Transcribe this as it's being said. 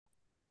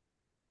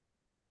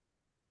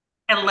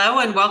Hello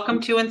and welcome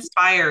to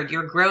Inspired,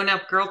 your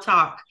grown-up girl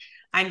talk.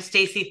 I'm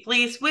Stacy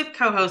Fleece with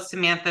co-host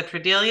Samantha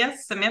Tredelius.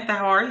 Samantha,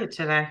 how are you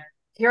today?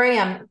 Here I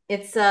am.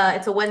 It's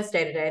a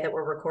Wednesday today that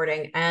we're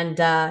recording, and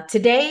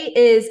today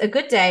is a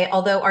good day.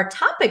 Although our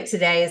topic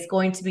today is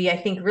going to be, I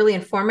think, really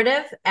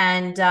informative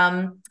and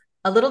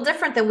a little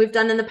different than we've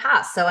done in the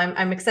past. So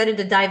I'm excited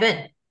to dive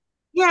in.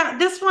 Yeah,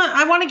 this one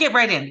I want to get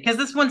right in because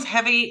this one's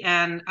heavy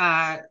and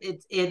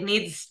it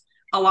needs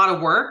a lot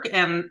of work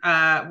and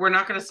we're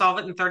not going to solve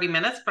it in 30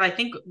 minutes, but I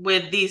think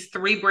with these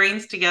three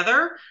brains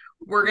together,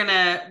 we're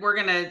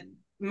gonna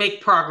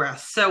make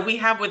progress. So we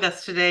have with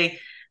us today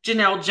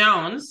Jenell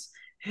Jones,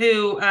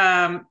 who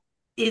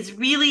is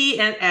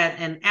really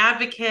an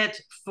advocate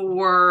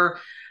for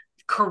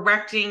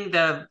correcting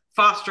the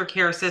foster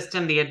care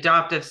system, the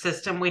adoptive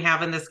system we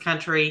have in this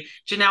country.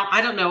 Jenell,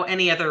 I don't know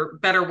any other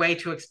better way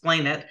to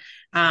explain it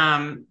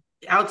um,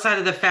 outside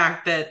of the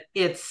fact that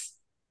it's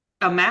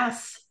a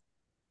mess.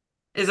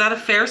 Is that a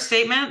fair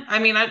statement? I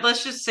mean,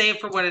 let's just say it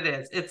for what it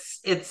is.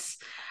 It's.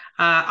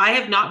 I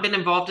have not been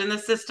involved in the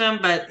system,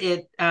 but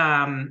it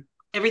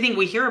everything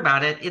we hear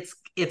about it,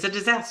 it's a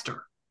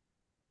disaster.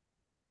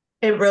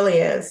 It really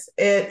is.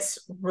 It's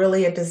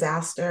really a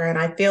disaster. And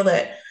I feel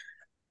that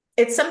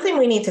it's something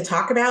we need to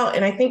talk about.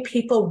 And I think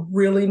people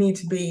really need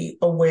to be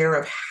aware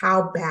of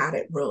how bad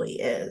it really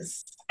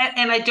is.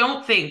 And I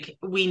don't think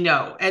we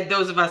know, and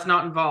those of us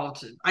not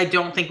involved, I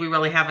don't think we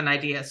really have an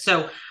idea.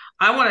 So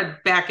I want to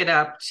back it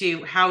up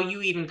to how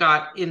you even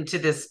got into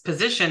this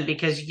position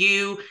because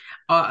you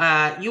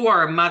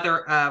are a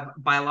mother of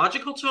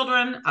biological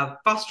children, of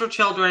foster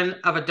children,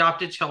 of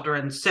adopted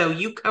children. So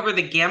you cover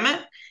the gamut.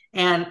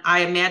 And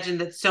I imagine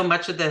that so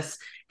much of this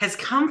has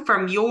come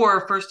from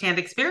your firsthand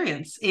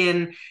experience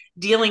in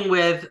dealing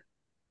with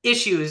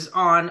issues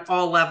on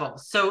all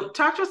levels. So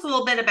talk to us a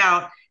little bit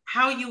about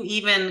how you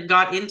even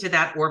got into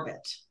that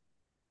orbit.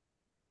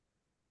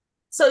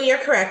 So you're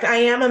correct. I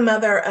am a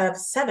mother of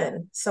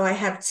seven. So I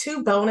have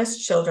two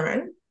bonus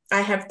children.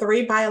 I have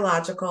three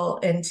biological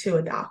and two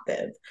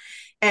adoptive.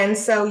 And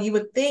so you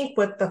would think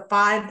with the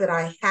five that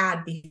I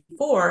had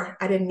before,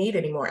 I didn't need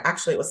anymore.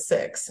 Actually, it was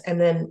six. And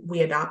then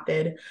we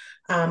adopted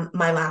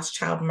my last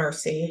child,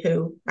 Mercy,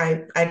 who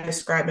I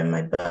describe in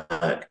my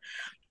book.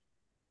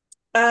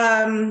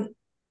 Um,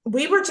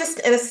 we were just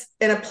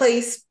in a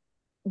place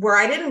where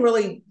I didn't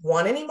really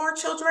want any more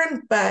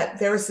children, but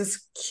there was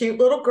this cute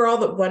little girl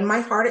that won my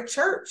heart at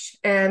church.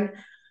 And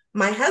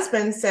my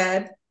husband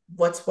said,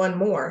 "What's one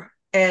more?"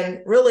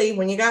 And really,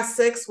 when you got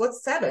six,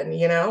 what's seven?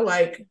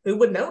 Like who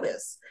would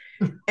notice?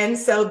 And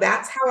so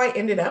that's how I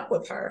ended up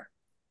with her.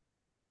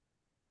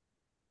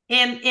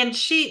 And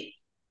she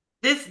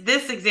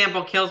this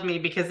example kills me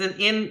because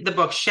in the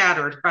book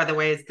Shattered, by the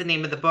way, is the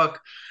name of the book.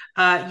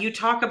 You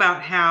talk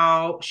about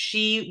how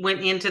she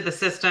went into the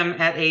system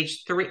at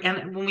age 3.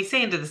 And when we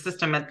say into the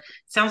system, it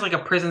sounds like a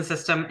prison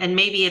system, and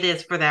maybe it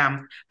is for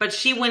them. But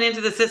she went into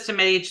the system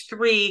at age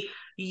 3.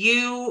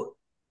 You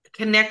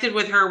connected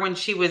with her when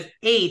she was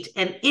 8.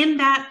 And in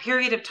that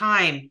period of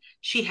time,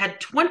 she had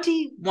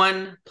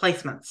 21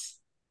 placements.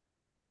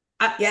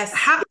 Yes,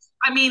 How,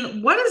 I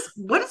mean, what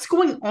is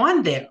going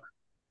on there?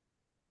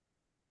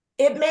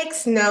 it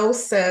makes no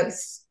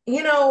sense.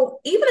 Even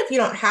if you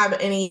don't have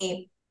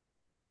any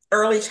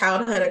early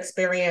childhood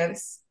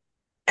experience,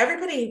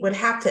 everybody would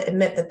have to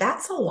admit that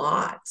that's a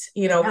lot,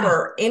 Yeah.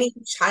 for any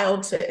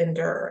child to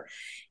endure.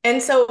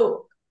 And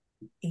so,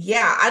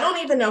 yeah, I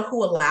don't even know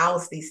who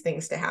allows these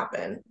things to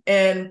happen.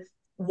 And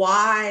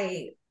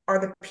why are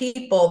the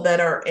people that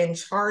are in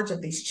charge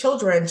of these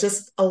children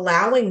just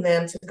allowing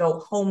them to go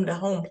home to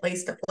home,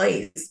 place to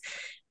place?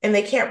 And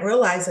they can't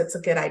realize it's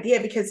a good idea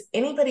because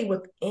anybody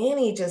with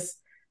any just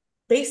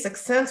basic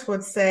sense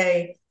would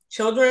say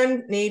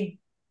children need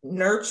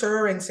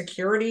nurture and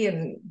security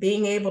and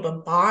being able to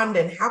bond.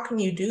 And how can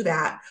you do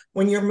that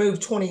when you're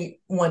moved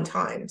 21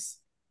 times?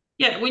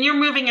 Yeah, when you're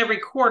moving every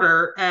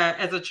quarter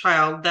as a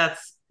child,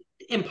 that's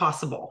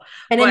impossible.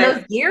 And in But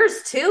those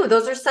years too,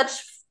 those are such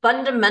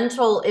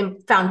fundamental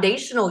and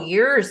foundational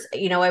years.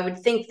 I would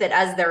think that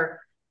as their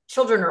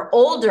children are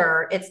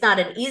older, it's not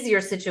an easier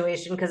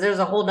situation because there's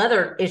a whole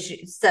nother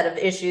issue set of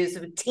issues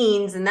with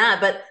teens and that.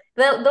 But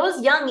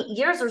those young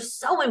years are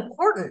so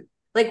important.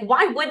 Like,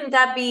 why wouldn't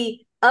that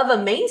be of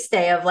a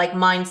mainstay of like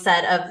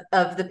mindset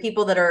of the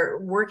people that are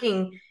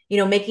working,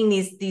 making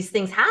these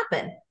things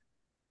happen?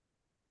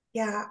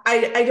 Yeah,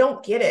 I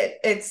don't get it.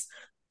 It's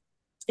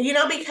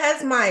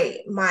because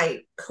my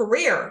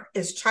career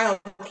is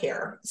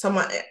childcare,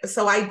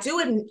 so I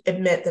do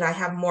admit that I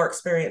have more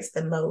experience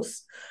than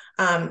most.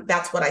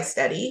 That's what I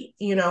study,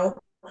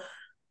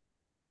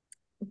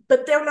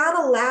 but they're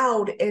not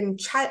allowed in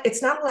child.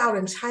 It's not allowed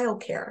in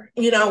childcare.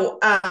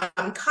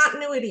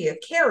 Continuity of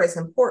care is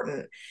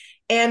important,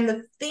 and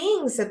the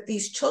things that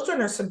these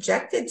children are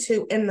subjected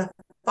to in the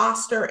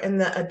foster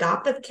and the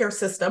adoptive care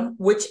system,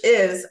 which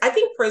is, I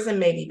think prison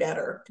may be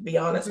better, to be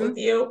honest with Mm-hmm.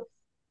 you.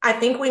 I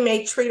think we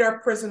may treat our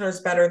prisoners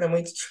better than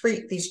we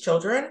treat these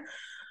children.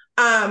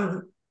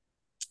 Um,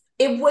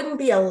 it wouldn't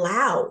be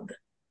allowed.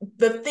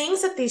 The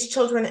things that these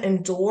children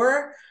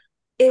endure,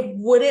 it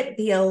wouldn't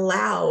be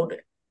allowed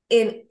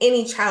in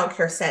any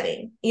childcare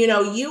setting.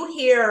 You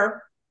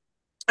hear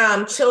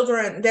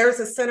children, there's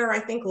a center, I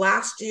think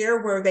last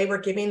year, where they were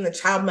giving the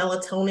child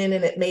melatonin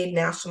and it made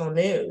national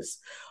news.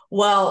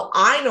 Well,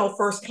 I know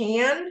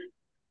firsthand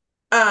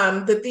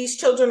that these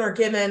children are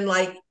given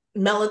like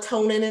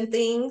melatonin and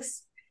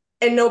things,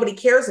 and nobody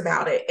cares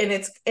about it, and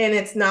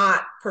it's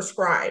not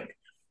prescribed.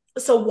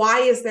 So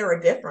why is there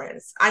a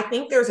difference? I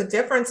think there's a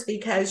difference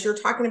because you're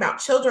talking about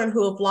children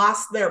who have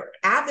lost their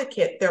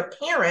advocate, their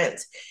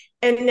parent,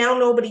 and now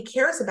nobody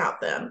cares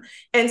about them.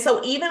 And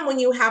so even when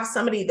you have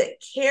somebody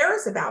that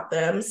cares about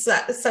them,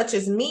 such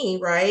as me,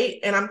 right?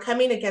 And I'm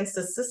coming against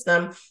the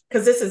system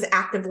because this is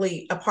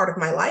actively a part of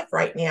my life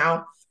right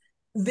now.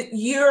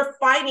 You're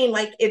fighting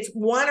like it's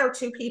one or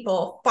two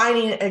people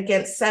fighting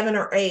against 7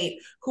 or 8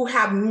 who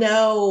have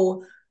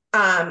no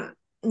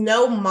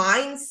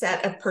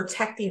mindset of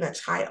protecting a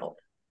child.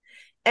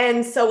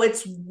 And so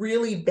it's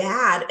really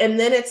bad. And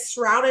then it's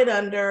shrouded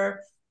under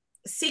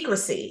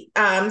secrecy.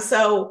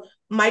 So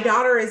my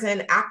daughter is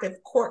in active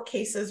court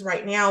cases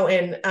right now.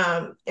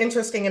 And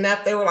interesting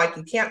enough, they were like,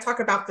 you can't talk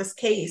about this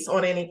case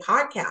on any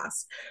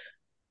podcast.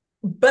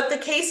 But the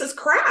case is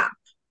crap.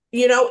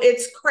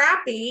 It's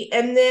crappy.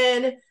 And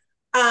then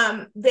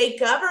they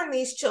govern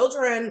these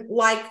children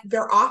like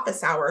their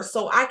office hours.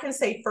 So I can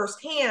say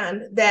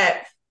firsthand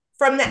that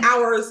from the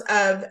hours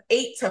of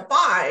 8 to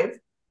 5,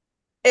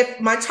 if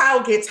my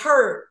child gets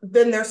hurt,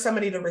 then there's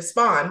somebody to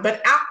respond.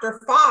 But after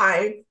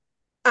 5,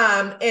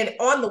 and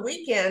on the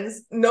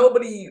weekends,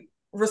 nobody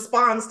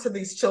responds to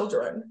these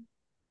children.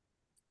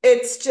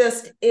 It's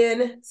just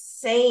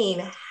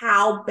insane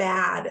how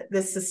bad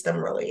this system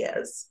really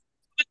is.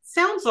 It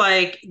sounds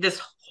like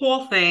this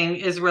whole thing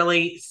is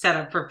really set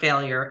up for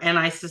failure. And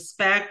I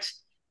suspect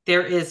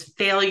there is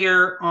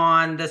failure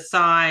on the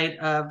side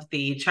of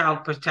the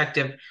Child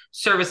Protective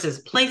Services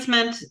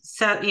placement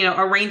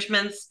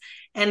arrangements.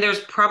 And there's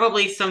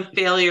probably some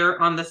failure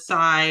on the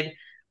side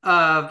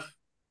of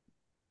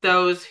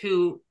those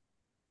who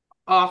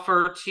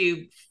offer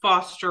to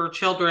foster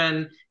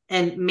children,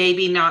 and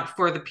maybe not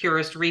for the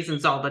purest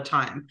reasons all the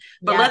time.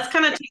 But let's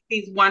kind of take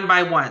these one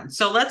by one.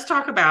 So let's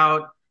talk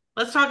about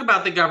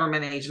the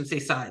government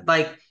agency side.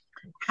 Like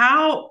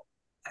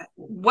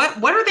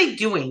what are they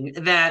doing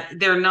that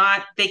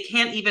they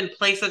can't even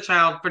place a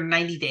child for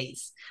 90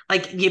 days?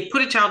 Like, you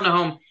put a child in a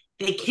home,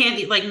 they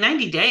can't, like,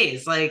 90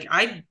 days. Like,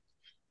 I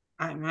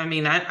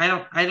mean,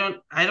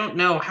 I don't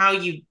know how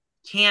you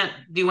can't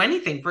do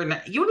anything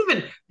you don't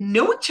even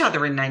know each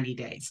other in 90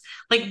 days.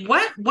 Like,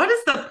 what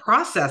is the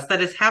process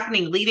that is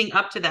happening leading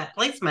up to that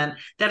placement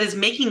that is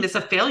making this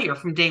a failure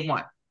from day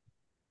one?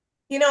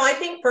 I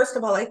think, first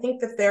of all, I think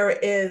that there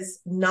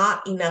is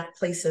not enough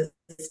places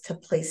to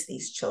place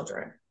these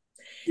children.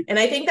 And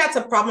I think that's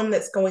a problem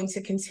that's going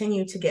to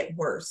continue to get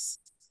worse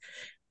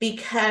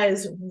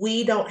because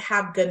we don't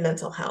have good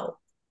mental health.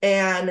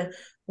 And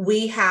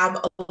we have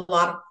a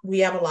lot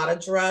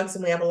of drugs,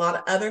 and we have a lot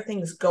of other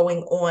things going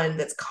on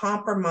that's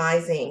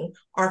compromising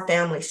our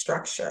family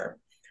structure.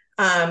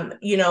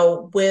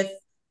 With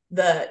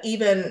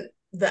the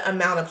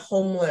amount of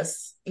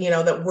homeless,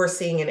 that we're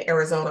seeing in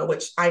Arizona,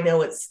 which I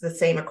know it's the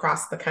same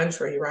across the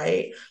country,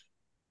 right?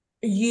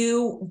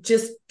 You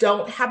just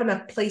don't have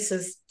enough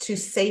places to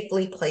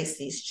safely place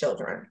these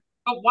children.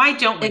 But why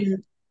don't we?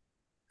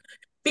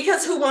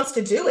 Because who wants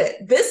to do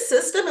it? This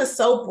system is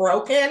so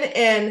broken.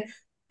 And,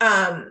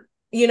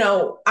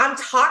 I'm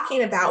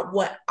talking about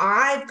what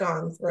I've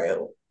gone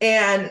through,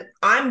 and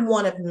I'm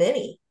one of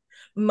many.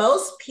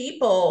 Most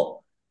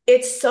people,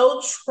 it's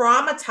so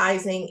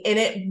traumatizing and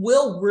it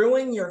will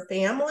ruin your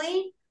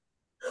family.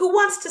 Who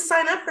wants to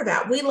sign up for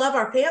that? We love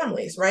our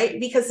families, right?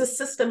 Because the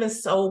system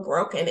is so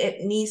broken.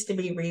 It needs to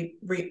be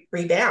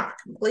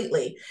revamped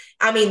completely.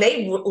 I mean,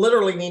 they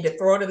literally need to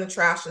throw it in the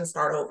trash and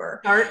start over.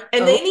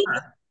 They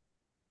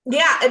need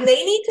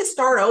to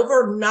start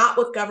over, not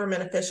with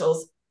government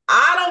officials.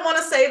 I don't want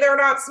to say they're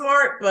not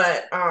smart,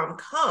 but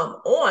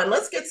come on,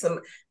 let's get some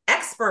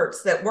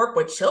experts that work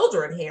with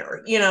children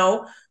here.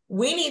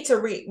 We need to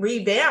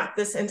revamp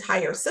this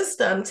entire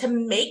system to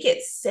make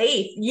it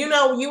safe.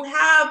 You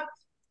have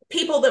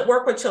people that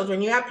work with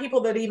children. You have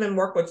people that even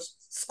work with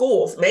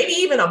schools. Maybe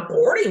even a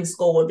boarding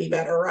school would be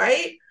better,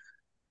 right?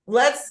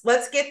 Let's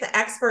get the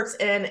experts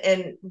in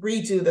and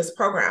redo this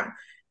program.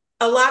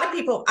 A lot of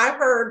people, I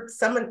heard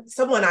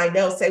someone I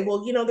know say,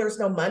 well, there's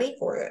no money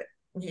for it.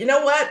 You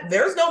know what?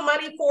 There's no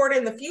money for it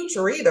in the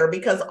future either,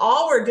 because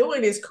all we're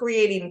doing is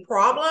creating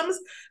problems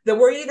that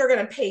we're either going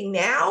to pay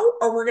now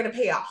or we're going to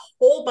pay a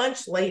whole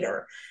bunch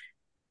later.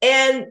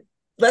 And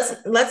let's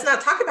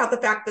not talk about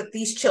the fact that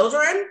these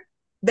children,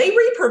 they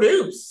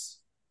reproduce.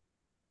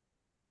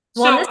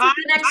 Well, this is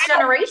the next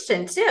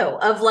generation too,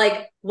 of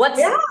like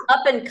what's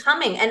up and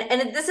coming.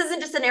 And this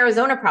isn't just an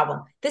Arizona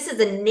problem. This is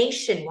a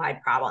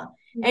nationwide problem.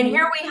 Mm-hmm. And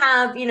here we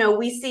have,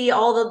 we see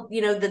all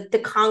the, the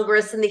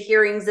Congress and the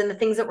hearings and the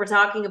things that we're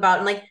talking about.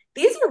 And like,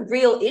 these are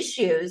real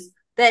issues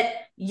that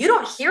you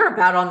don't hear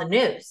about on the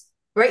news,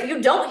 right?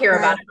 You don't hear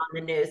about it on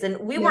the news. And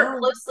we work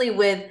closely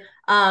with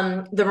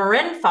the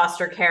Marin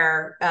foster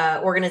care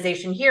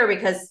organization here,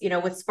 because,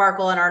 with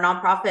Sparkle and our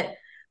nonprofit,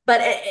 but,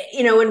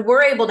 and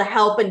we're able to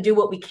help and do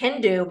what we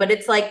can do. But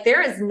it's like,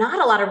 there is not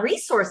a lot of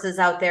resources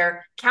out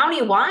there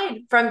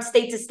countywide from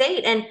state to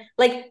state. And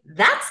like,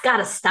 that's got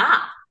to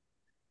stop.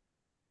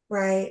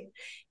 Right.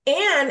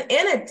 And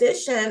in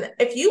addition,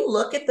 if you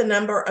look at the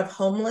number of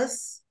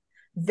homeless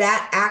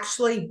that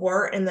actually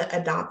were in the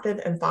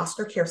adoptive and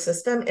foster care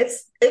system,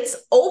 it's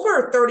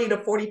over 30 to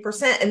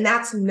 40%. And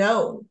that's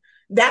known.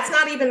 That's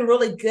not even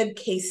really good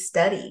case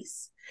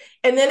studies.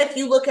 And then if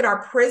you look at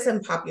our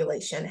prison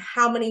population,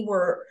 how many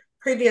were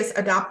previous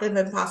adoptive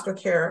and foster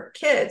care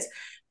kids?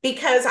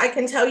 Because I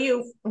can tell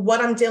you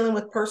what I'm dealing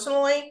with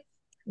personally.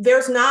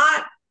 There's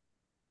not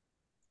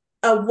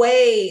a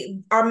way,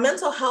 our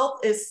mental health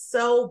is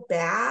so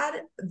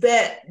bad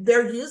that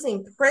they're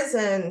using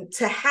prison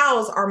to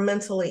house our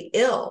mentally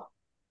ill.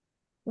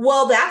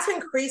 Well, that's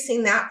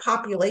increasing that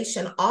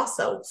population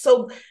also.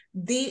 So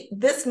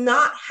this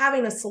not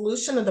having a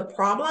solution to the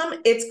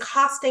problem, it's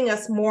costing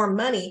us more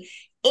money.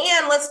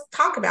 And let's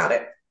talk about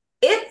it.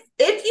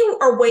 If you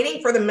are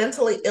waiting for the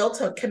mentally ill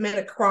to commit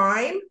a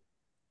crime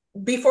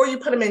before you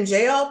put them in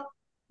jail,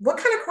 what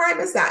kind of crime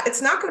is that?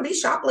 It's not going to be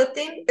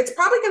shoplifting. It's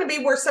probably going to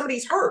be where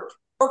somebody's hurt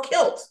or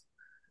killed.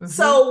 Mm-hmm.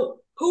 So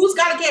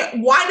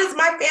why does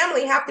my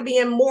family have to be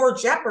in more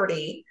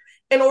jeopardy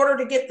in order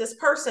to get this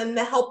person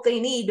the help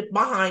they need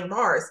behind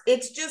bars?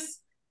 It's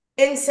just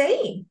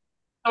insane.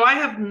 So I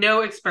have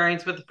no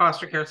experience with the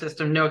foster care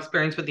system, no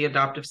experience with the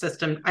adoptive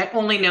system. I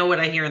only know what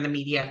I hear in the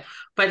media.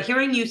 But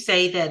hearing you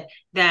say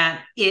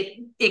that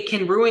it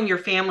can ruin your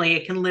family,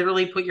 it can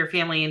literally put your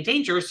family in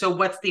danger. So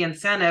what's the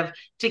incentive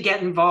to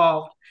get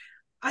involved?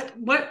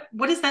 What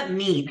does that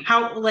mean? I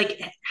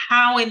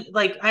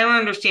don't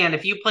understand.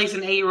 If you place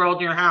an 8-year-old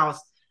in your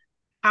house,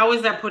 how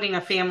is that putting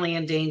a family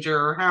in danger?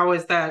 Or how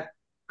is that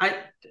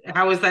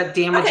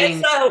damaging?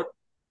 Okay, so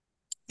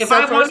if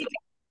I want to get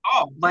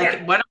involved,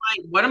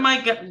 what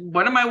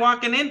am I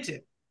walking into?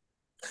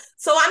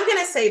 So I'm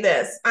going to say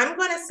this. I'm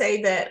going to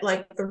say that,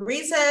 like, the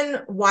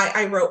reason why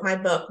I wrote my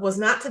book was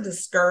not to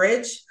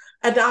discourage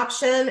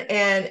adoption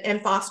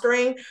and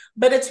fostering,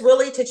 but it's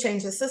really to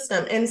change the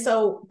system. And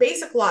so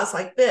basic laws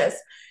like this,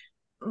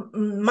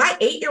 my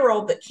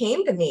 8-year-old that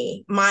came to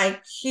me, my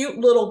cute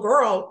little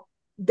girl,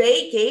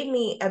 they gave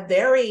me a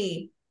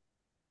very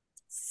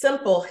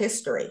simple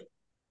history.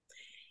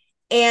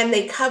 And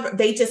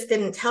they just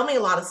didn't tell me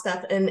a lot of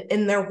stuff.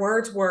 And their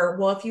words were,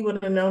 well, if you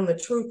would have known the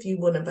truth, you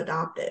wouldn't have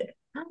adopted.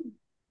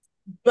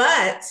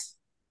 But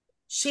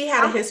she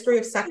had a history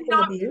of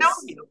sexual abuse.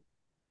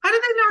 How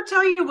did they not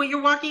tell you what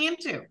you're walking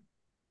into?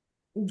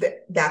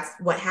 That's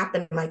what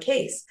happened in my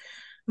case.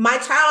 My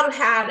child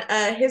had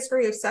a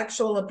history of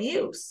sexual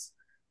abuse.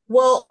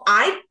 Well,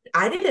 I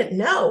didn't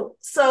know.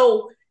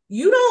 So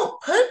you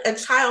don't put a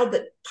child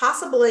that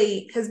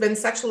possibly has been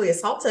sexually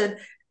assaulted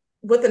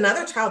with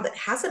another child that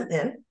hasn't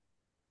been.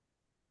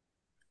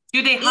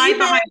 Do they hide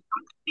behind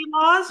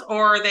laws,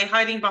 or are they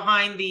hiding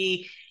behind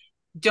the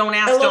don't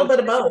ask? A little bit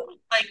of both.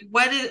 Like,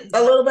 what is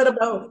a little bit of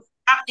both?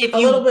 If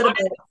you want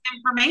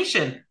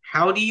information,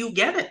 how do you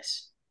get it?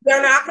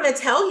 They're not going to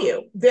tell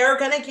you. They're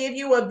going to give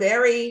you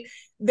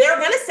they're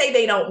going to say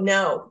they don't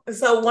know.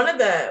 So one of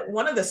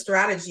the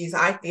strategies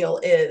I feel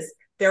is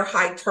their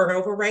high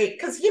turnover rate.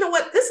 Because you know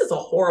what? This is a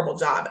horrible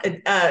job.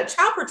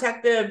 Child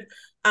protective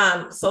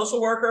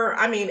social worker.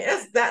 I mean,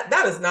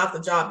 that is not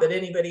the job that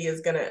anybody is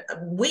going to,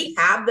 we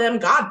have them,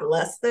 God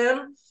bless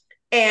them.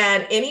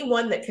 And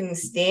anyone that can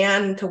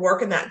stand to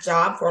work in that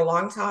job for a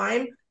long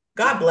time,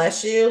 God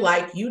bless you.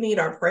 Like, you need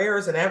our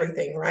prayers and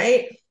everything,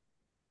 right?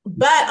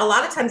 But a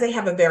lot of times they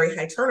have a very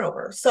high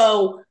turnover.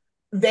 So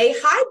they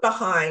hide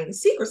behind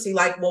secrecy,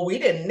 like, well, we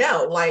didn't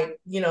know, like,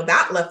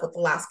 that left with the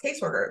last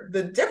caseworker.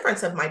 The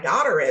difference of my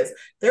daughter is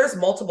there's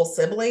multiple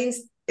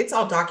siblings. It's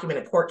all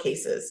documented court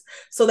cases.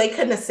 So they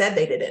couldn't have said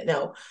they didn't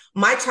know.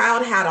 My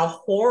child had a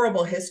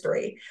horrible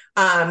history.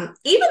 Even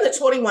the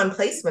 21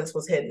 placements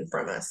was hidden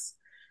from us.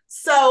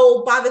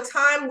 So by the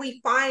time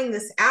we find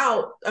this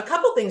out, a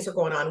couple things are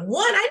going on.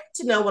 One, I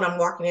need to know what I'm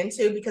walking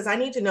into because I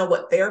need to know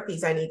what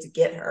therapies I need to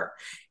get her.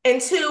 And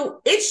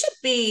two,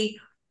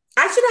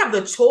 I should have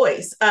the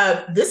choice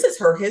of, this is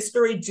her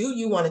history. Do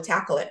you want to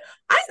tackle it?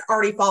 I've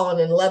already fallen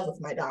in love with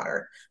my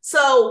daughter.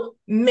 So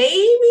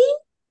maybe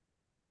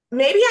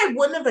I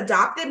wouldn't have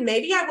adopted.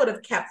 Maybe I would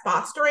have kept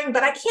fostering,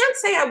 but I can't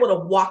say I would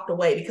have walked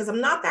away because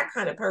I'm not that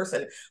kind of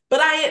person. But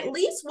I at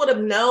least would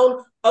have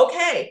known,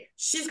 okay,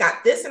 she's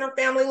got this in her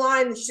family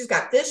line. She's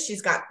got this.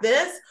 She's got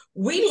this.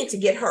 We need to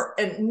get her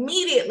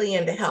immediately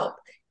into help.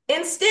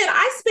 Instead,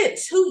 I spent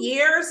 2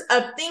 years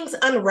of things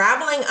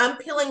unraveling,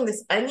 unpeeling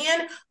this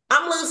onion.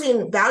 I'm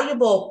losing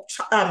valuable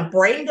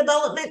brain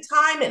development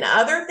time and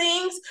other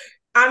things.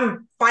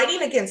 I'm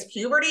fighting against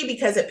puberty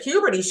because at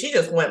puberty, she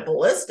just went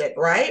ballistic,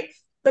 right?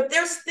 But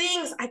there's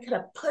things I could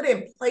have put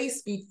in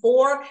place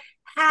before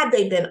had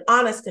they been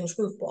honest and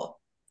truthful.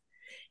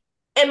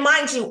 And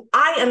mind you,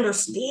 I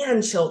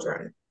understand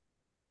children.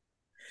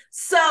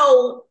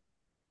 So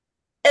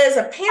as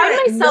a I parent,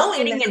 find myself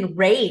knowing getting that,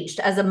 enraged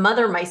as a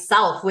mother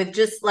myself with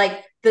just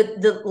like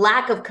the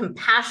lack of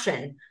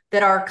compassion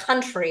that our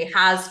country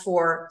has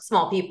for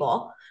small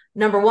people.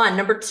 Number one.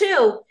 Number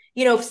two,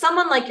 you know,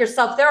 someone like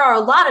yourself, there are a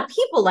lot of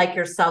people like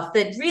yourself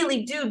that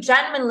really do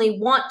genuinely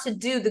want to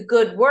do the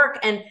good work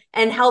and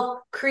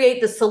help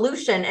create the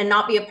solution and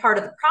not be a part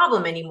of the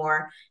problem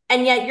anymore.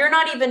 And yet you're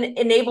not even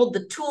enabled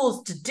the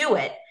tools to do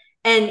it.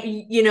 And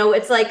you know,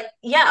 it's like,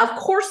 yeah, of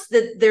course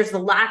that there's the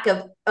lack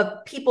of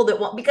people that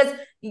want, because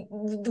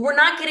we're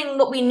not getting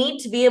what we need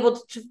to be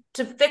able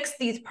to fix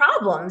these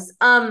problems.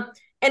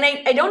 And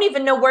I don't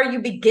even know where you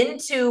begin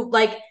to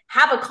like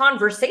have a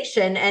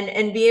conversation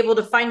and be able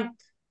to find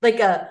like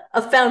a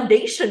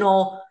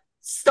foundational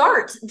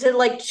start to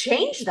like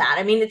change that.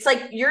 I mean, it's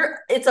like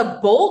it's a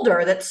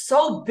boulder that's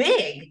so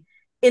big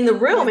in the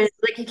room, yes,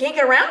 and like you can't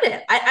get around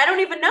it. I don't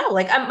even know.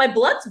 Like my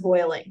blood's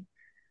boiling.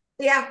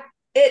 yeah,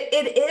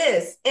 it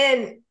is.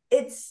 And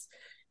it's,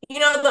 you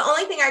know, the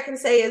only thing I can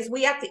say is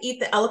we have to eat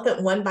the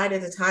elephant one bite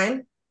at a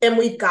time, and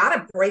we've got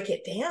to break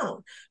it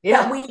down. But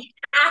Yeah. we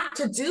have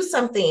to do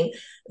something.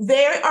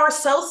 They are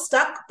so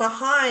stuck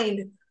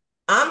behind,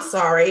 I'm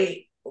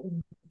sorry,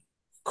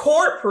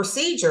 court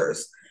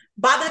procedures.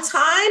 By the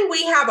time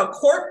we have a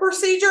court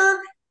procedure,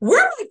 we're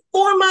like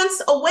 4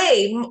 months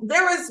away.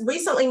 There was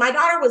recently, my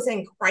daughter was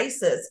in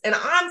crisis, and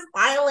I'm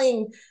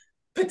filing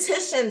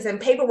petitions and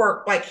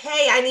paperwork like,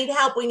 hey, I need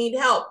help. We need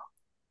help.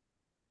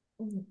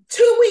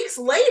 2 weeks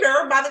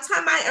later, by the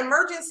time my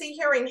emergency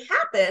hearing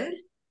happened,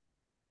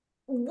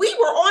 we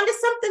were on to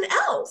something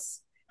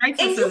else. And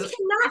Crisis you is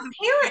cannot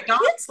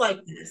parent kids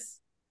like this.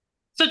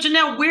 so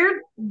Jenell,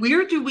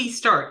 where do we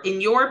start, in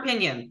your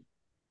opinion?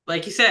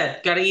 Like you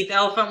said, got to eat the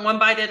elephant one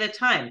bite at a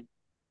time.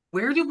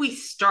 Where do we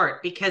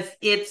start? Because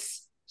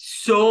it's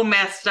so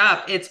messed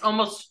up. It's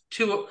almost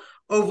too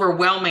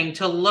overwhelming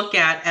to look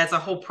at as a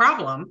whole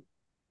problem.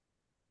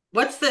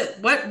 What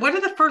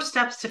are the first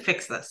steps to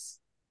fix this?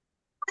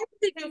 I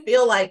really do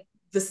feel like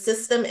the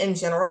system in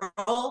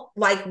general,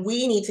 like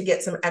we need to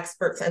get some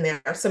experts in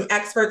there, some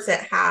experts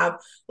that have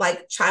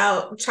like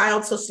child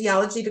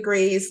sociology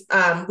degrees.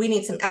 We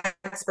need some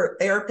expert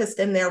therapists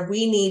in there.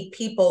 We need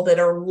people that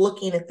are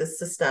looking at the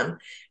system,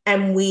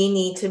 and we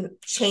need to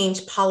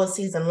change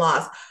policies and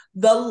laws.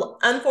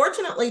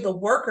 Unfortunately, the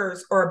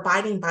workers are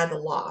abiding by the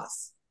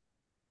laws,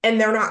 and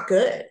they're not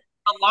good.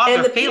 The laws And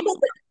are the failing. people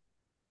that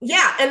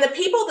yeah, and the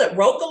people that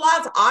wrote the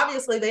laws,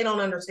 obviously, they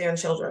don't understand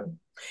children.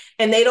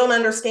 And they don't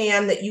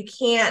understand that you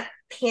can't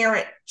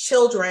parent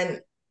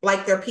children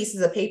like they're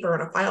pieces of paper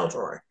in a file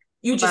drawer.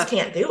 You just But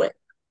can't do it,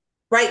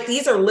 right?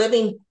 These are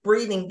living,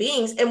 breathing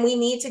beings. And we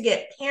need to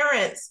get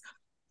parents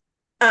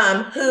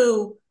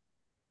who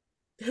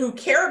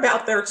care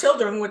about their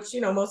children, which,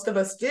 you know, most of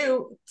us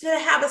do, to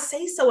have a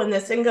say so in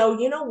this and go,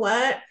 you know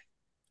what?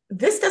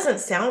 This doesn't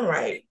sound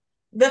right.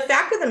 The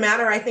fact of the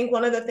matter, I think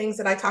one of the things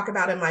that I talk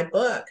about in my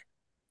book,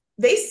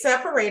 they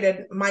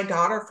separated my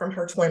daughter from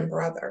her twin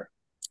brother.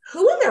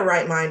 Who in their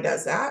right mind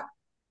does that?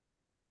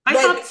 I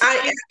Like thought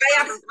I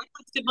have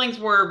siblings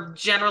were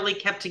generally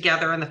kept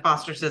together in the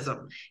foster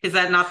system. Is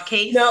that not the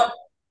case? no,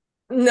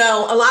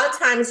 no. A lot of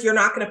times you're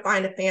not going to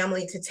find a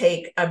family to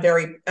take a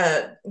very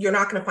you're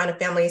not going to find a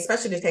family,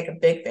 especially to take a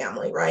big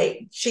family,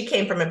 right? She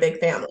came from a big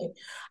family.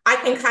 I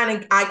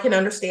can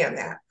understand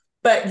that,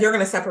 but you're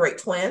going to separate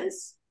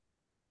twins.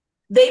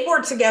 They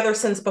were together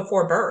since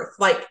before birth,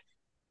 like.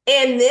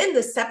 And then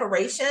the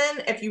separation,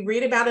 if you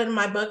read about it in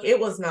my book, it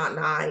was not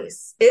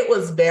nice. It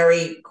was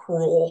very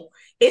cruel.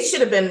 It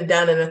should have been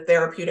done in a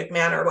therapeutic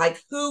manner. Like,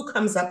 who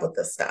comes up with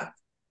this stuff?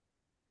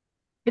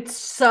 It's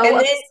so And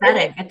then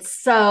upsetting. It's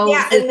so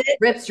yeah, just and then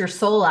rips your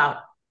soul out.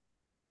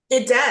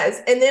 it does.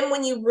 And then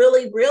when you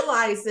really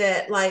realize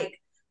it, like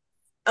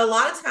a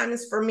lot of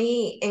times for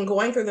me in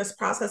going through this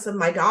process of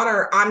my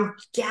daughter, I'm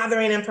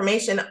gathering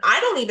information. I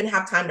don't even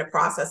have time to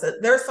process it.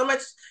 There's so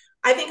much.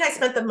 I think I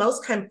spent the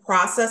most time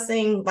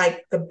processing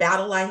like the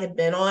battle I had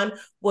been on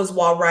was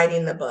while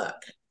writing the book.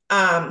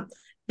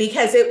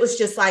 Because it was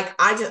just like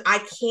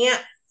I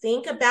can't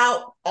think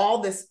about all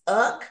this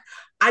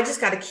I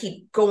just got to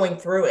keep going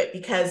through it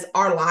because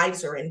our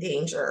lives are in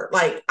danger.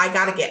 Like I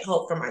got to get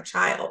help for my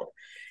child.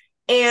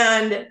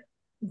 And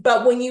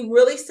but when you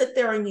really sit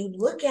there and you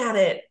look at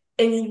it,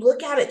 and you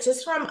look at it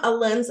just from a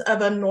lens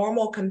of a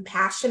normal,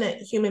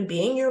 compassionate human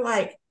being, you're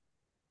like,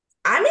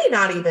 I may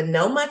not even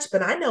know much,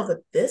 but I know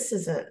that this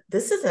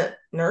isn't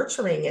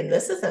nurturing and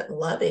this isn't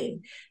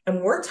loving.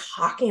 And we're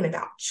talking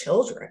about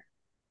children.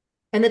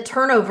 And the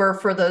turnover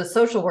for those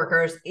social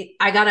workers,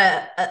 I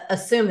gotta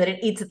assume that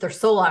it eats at their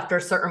soul after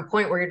a certain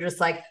point where you're just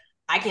like,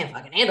 I can't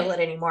fucking handle it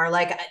anymore.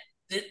 Like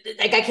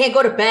I can't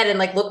go to bed and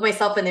like look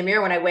myself in the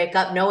mirror when I wake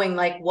up knowing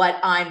like what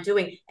I'm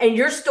doing. And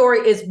your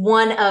story is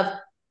one of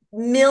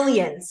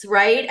millions,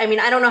 right? I mean,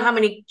 I don't know how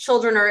many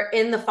children are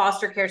in the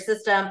foster care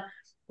system,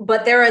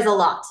 but there is a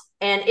lot.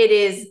 And it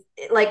is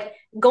like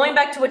going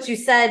back to what you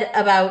said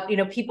about, you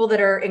know, people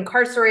that are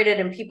incarcerated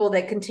and people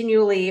that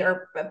continually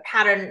are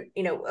pattern,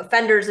 you know,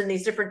 offenders and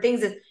these different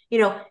things is, you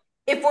know,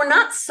 if we're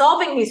not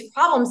solving these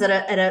problems at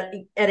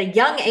a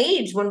young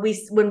age, when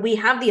we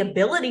have the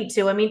ability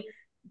to, I mean,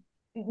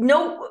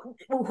 no,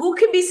 who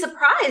can be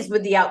surprised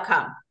with the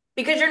outcome?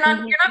 Because you're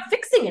not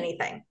fixing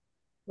anything.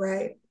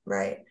 Right,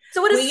 right.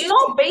 So at a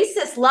small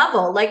basis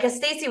level, like as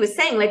Stacey was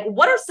saying, like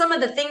what are some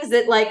of the things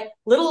that like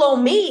little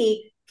old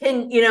me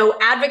can,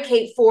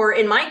 advocate for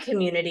in my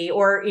community?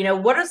 Or,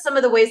 what are some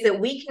of the ways that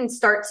we can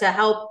start to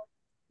help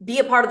be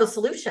a part of the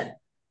solution?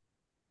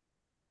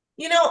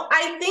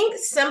 I think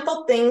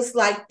simple things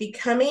like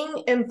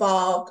becoming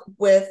involved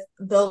with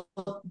the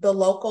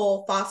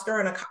local foster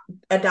and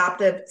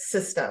adoptive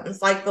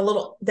systems, like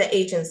the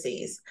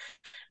agencies,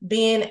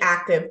 being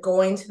active,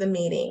 going to the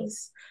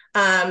meetings,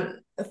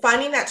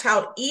 finding that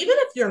child, even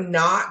if you're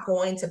not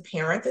going to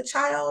parent the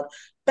child,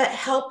 but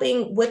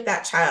helping with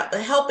that child.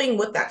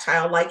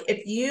 Like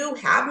if you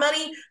have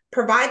money,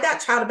 provide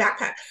that child a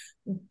backpack.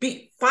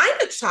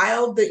 Find a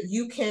child that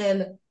you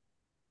can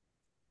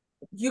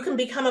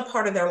become a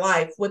part of their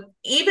life with,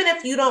 even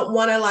if you don't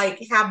want to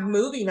like have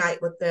movie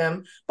night with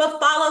them, but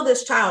follow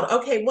this child.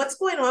 Okay, what's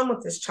going on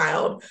with this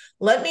child?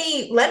 Let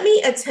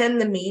me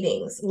attend the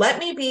meetings. Let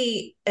me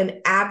be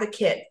an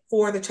advocate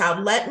for the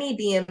child. Let me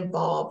be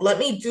involved. Let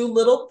me do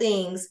little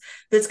things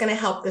that's going to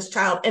help this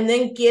child, and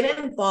then get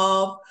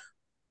involved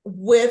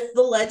with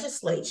the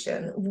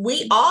legislation.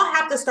 We all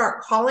have to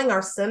start calling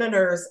our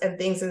senators and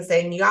things and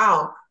saying,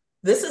 y'all,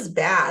 this is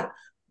bad.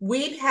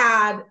 We've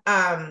had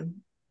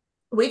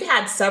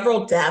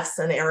several deaths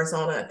in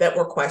Arizona that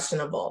were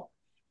questionable.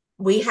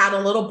 We had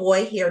a little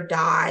boy here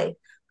die.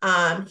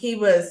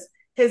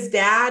 His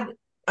dad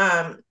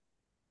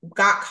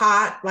got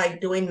caught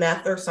like doing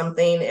meth or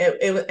something.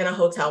 It was in a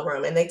hotel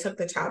room, and they took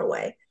the child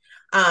away.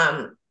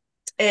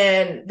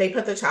 And they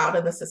put the child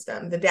in the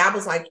system. The dad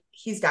was like,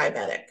 he's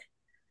diabetic.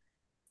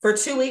 For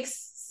 2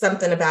 weeks,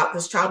 something about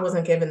this child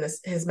wasn't given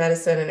his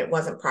medicine, and it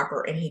wasn't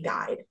proper, and he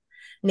died.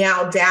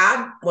 Now,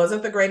 dad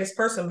wasn't the greatest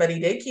person, but he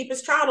did keep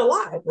his child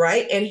alive,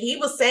 right? And he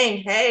was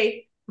saying,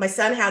 hey, my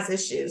son has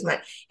issues.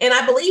 And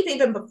I believe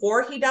even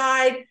before he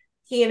died,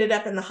 he ended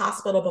up in the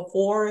hospital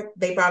before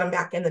they brought him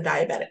back in the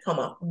diabetic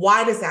coma.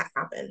 Why does that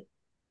happen?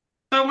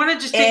 So I want to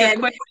just take a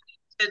quick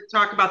to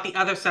talk about the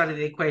other side of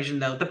the equation,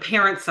 though, the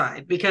parent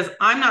side, because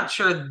I'm not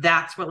sure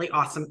that's really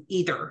awesome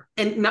either.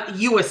 And not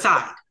you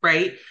aside,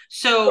 right?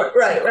 So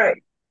right.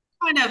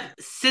 Kind of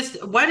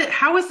system,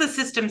 how is the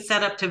system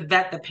set up to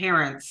vet the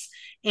parents?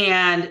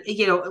 And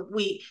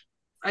we,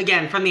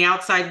 again, from the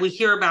outside, we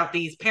hear about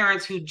these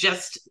parents who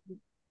just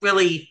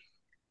really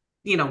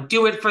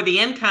do it for the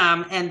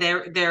income, and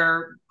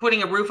they're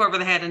putting a roof over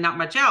the head and not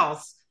much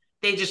else.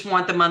 They just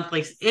want the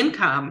monthly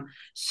income.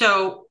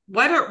 So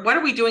what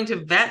are we doing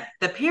to vet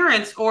the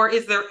parents? Or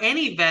is there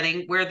any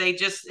vetting where they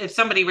just, if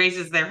somebody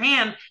raises their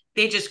hand,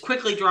 they just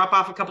quickly drop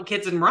off a couple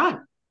kids and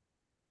run?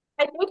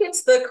 I think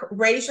it's the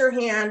raise your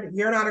hand,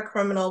 you're not a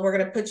criminal, we're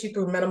going to put you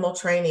through minimal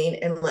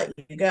training and let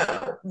you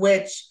go,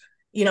 which,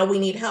 we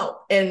need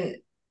help. And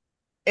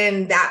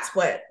that's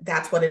what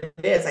it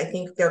is. I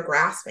think they're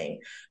grasping.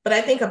 But I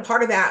think a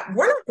part of that,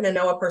 we're not going to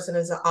know a person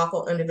is an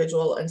awful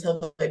individual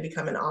until they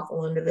become an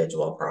awful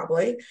individual,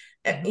 probably,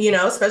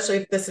 especially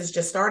if this is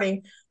just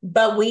starting.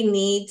 But we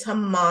need to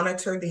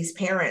monitor these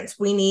parents.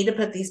 We need to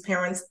put these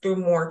parents through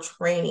more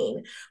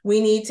training. We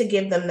need to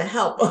give them the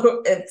help.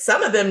 And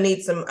some of them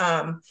need some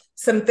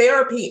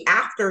therapy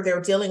after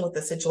they're dealing with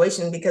the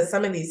situation, because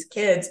some of these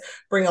kids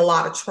bring a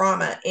lot of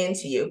trauma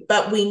into you.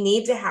 But we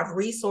need to have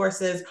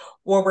resources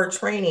where we're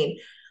training.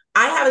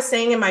 I have a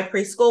saying in my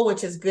preschool,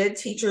 which is good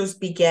teachers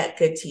beget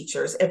good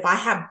teachers. If I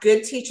have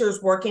good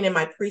teachers working in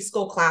my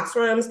preschool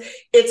classrooms,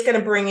 it's going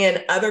to bring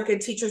in other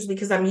good teachers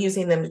because I'm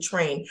using them to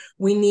train.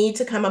 We need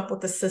to come up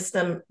with a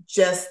system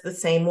just the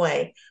same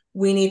way.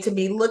 We need to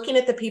be looking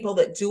at the people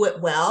that do it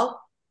well,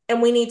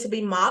 and we need to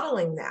be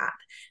modeling that.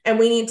 And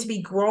we need to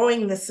be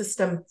growing the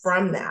system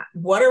from that.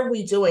 What are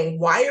we doing?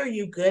 Why are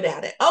you good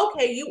at it?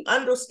 Okay, you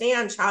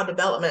understand child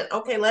development.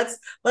 Okay, let's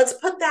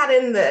put that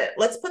in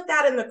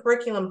the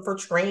curriculum for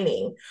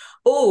training.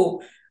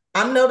 Oh,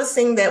 I'm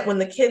noticing that when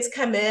the kids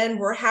come in,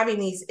 we're having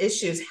these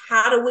issues.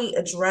 How do we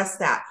address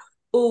that?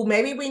 Oh,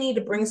 maybe we need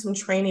to bring some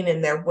training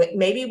in there.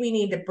 Maybe we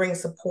need to bring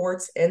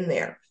supports in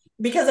there.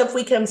 Because if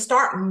we can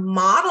start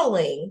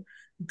modeling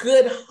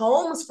good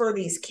homes for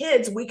these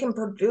kids, we can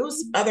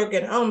produce other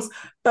good homes,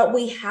 but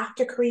we have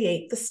to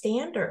create the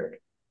standard.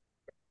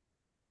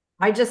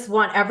 I just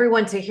want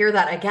everyone to hear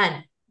that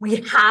again.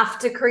 We have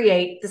to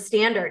create the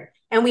standard,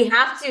 and we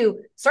have to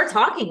start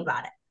talking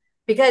about it,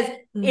 because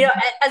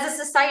as a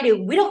society,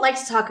 we don't like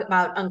to talk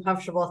about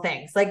uncomfortable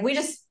things. Like we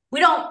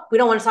don't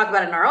want to talk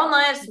about it in our own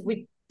lives.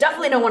 We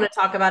definitely don't want to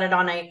talk about it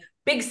on a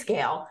big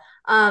scale.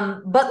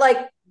 But like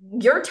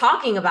you're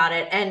talking about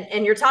it,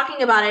 and you're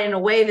talking about it in a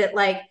way that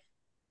like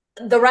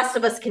the rest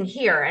of us can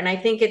hear. And I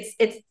think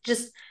it's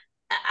just,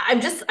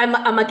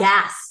 I'm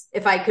aghast,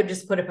 if I could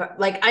just put it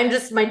like,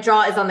 my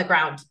jaw is on the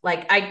ground.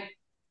 Like I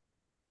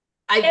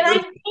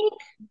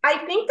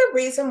think the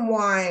reason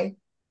why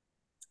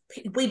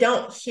we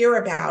don't hear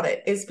about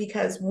it is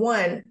because,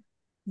 one,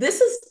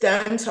 this is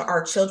done to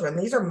our children.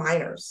 These are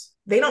minors.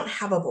 they don't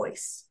have a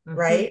voice,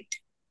 right?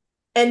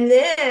 And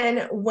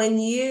then when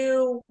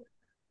you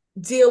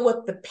deal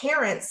with the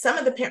parents, some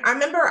of the parents, I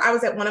remember I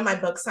was at one of my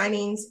book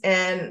signings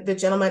and the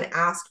gentleman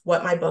asked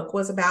what my book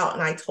was about.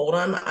 And I told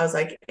him, I was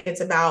like, it's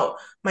about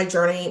my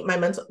journey,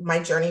 my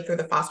journey through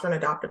the foster and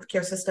adoptive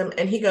care system.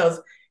 And he goes,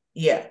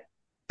 yeah,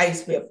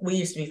 we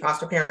used to be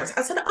foster parents.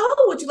 I said,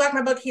 oh, would you like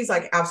my book? He's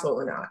like,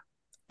 absolutely not.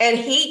 And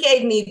he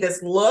gave me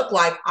this look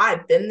like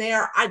I've been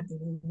there. I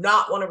do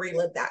not want to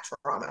relive that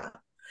trauma.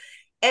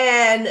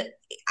 And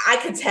I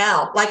could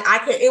tell, like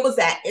it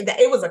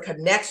was a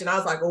connection. I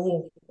was like,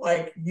 oh,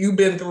 like you've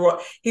been through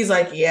it. He's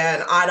like, yeah,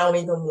 and I don't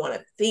even want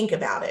to think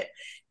about it.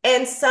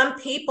 And some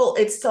people,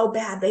 it's so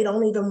bad, they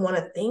don't even want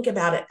to think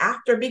about it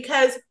after,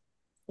 because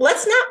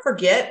let's not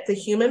forget the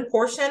human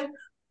portion.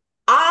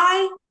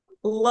 I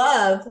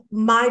love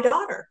my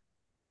daughter.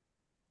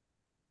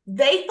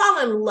 They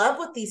fall in love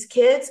with these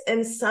kids,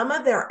 and some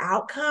of their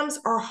outcomes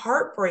are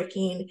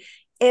heartbreaking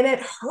and it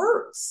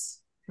hurts.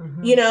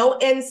 You know,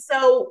 and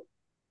so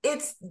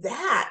it's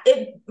that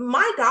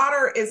my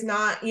daughter is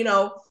not, you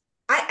know,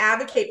 I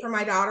advocate for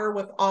my daughter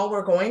with all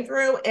we're going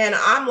through. And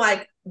I'm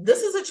like,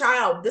 this is a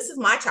child. This is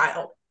my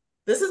child.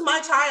 This is my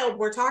child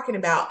we're talking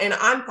about. And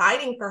I'm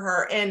fighting for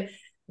her. And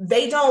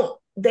they don't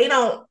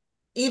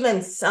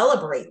even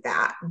celebrate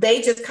that.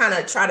 They just kind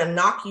of try to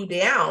knock you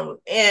down.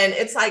 And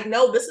it's like,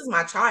 no, this is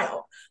my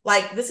child.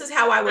 Like, this is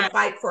how I would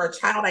fight for a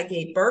child I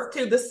gave birth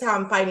to. This is how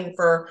I'm fighting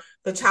for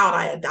the child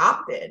I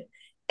adopted.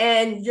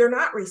 And you're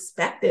not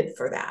respected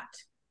for that.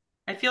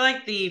 I feel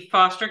like the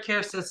foster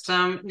care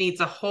system needs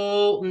a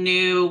whole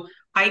new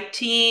hype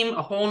team,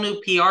 a whole new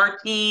PR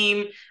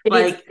team.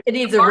 It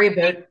needs a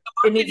reboot.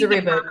 It needs a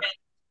reboot.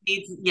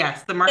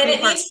 Yes, the marketing.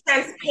 And it needs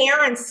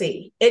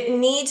transparency. It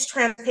needs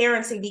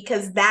transparency,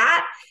 because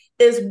that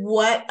is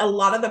what a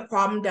lot of the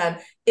problem done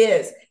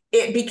is.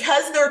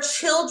 Because they're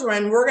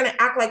children, we're going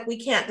to act like we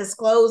can't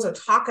disclose or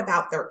talk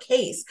about their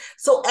case.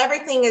 So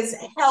everything is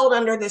held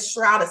under this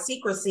shroud of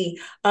secrecy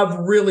of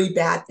really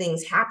bad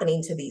things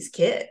happening to these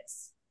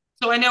kids.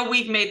 So I know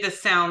we've made this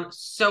sound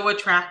so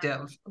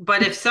attractive,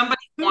 but if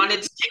somebody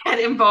wanted to get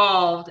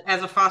involved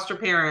as a foster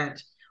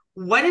parent,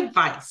 what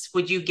advice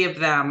would you give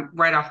them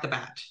right off the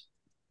bat?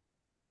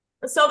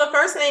 So the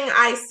first thing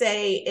I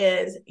say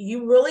is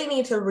you really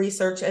need to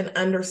research and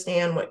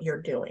understand what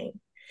you're doing.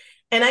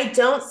 And I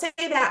don't say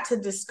that to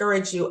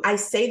discourage you. I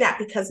say that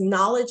because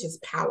knowledge is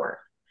power.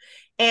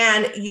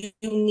 And you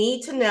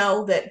need to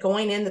know that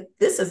going in,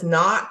 this is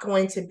not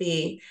going to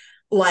be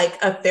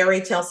like a fairy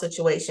tale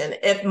situation.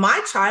 If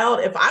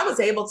I was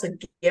able to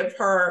give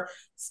her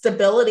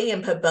stability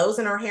and put bows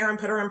in her hair and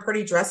put her in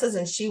pretty dresses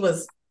and she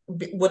would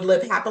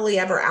live happily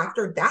ever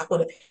after, that would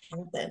have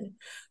happened.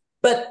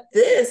 But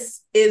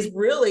this is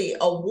really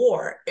a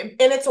war. And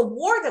it's a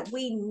war that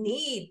we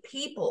need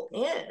people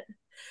in.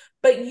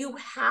 But you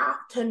have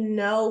to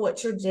know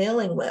what you're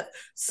dealing with.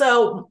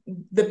 So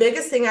the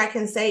biggest thing I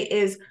can say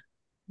is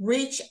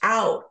reach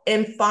out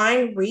and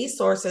find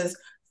resources,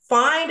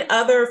 find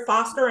other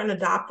foster and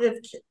adoptive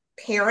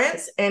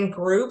parents and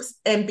groups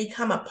and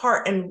become a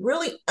part and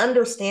really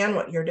understand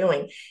what you're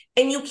doing.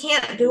 And you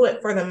can't do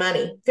it for the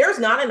money. There's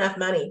not enough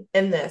money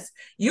in this.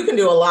 You can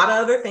do a lot of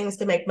other things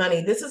to make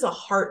money. This is a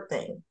heart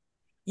thing.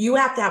 You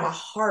have to have a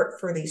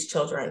heart for these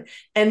children.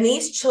 And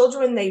these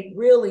children, they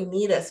really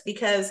need us,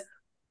 because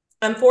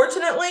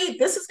unfortunately,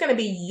 this is going to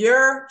be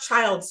your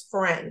child's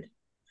friend.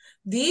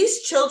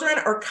 These children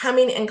are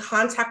coming in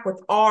contact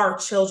with our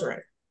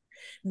children.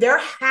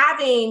 They're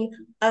having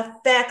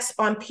effects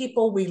on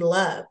people we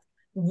love.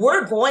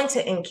 We're going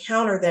to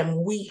encounter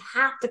them. We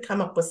have to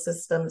come up with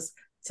systems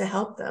to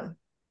help them.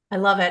 I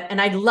love it.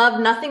 And I love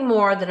nothing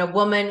more than a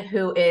woman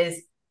who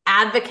is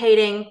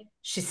advocating.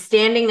 She's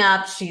standing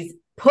up. She's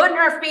putting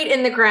her feet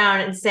in the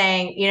ground and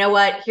saying, you know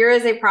what, here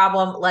is a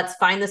problem. Let's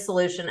find the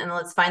solution, and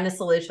let's find the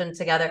solution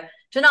together.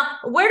 Jenell,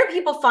 where do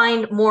people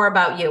find more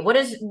about you?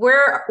 Where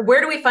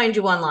do we find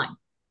you online?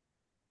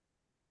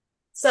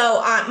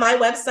 So my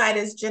website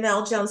is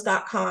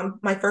jenelljones.com.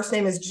 My first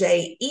name is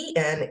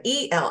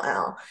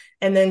Jenell,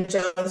 and then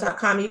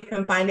jones.com. You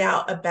can find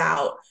out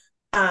about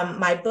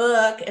my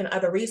book and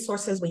other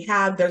resources we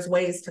have. There's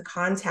ways to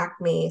contact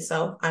me.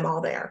 So I'm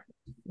all there.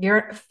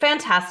 You're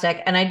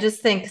fantastic. And I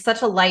just think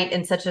such a light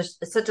and such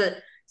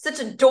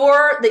a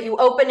door that you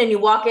open and you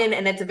walk in,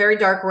 and it's a very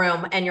dark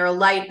room, and you're a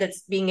light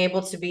that's being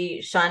able to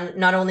be shunned,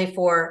 not only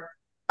for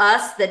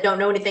us that don't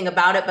know anything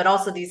about it, but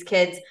also these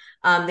kids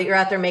that you're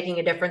out there making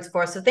a difference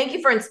for. So thank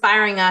you for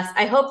inspiring us.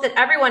 I hope that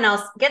everyone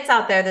else gets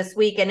out there this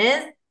week and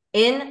is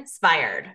inspired.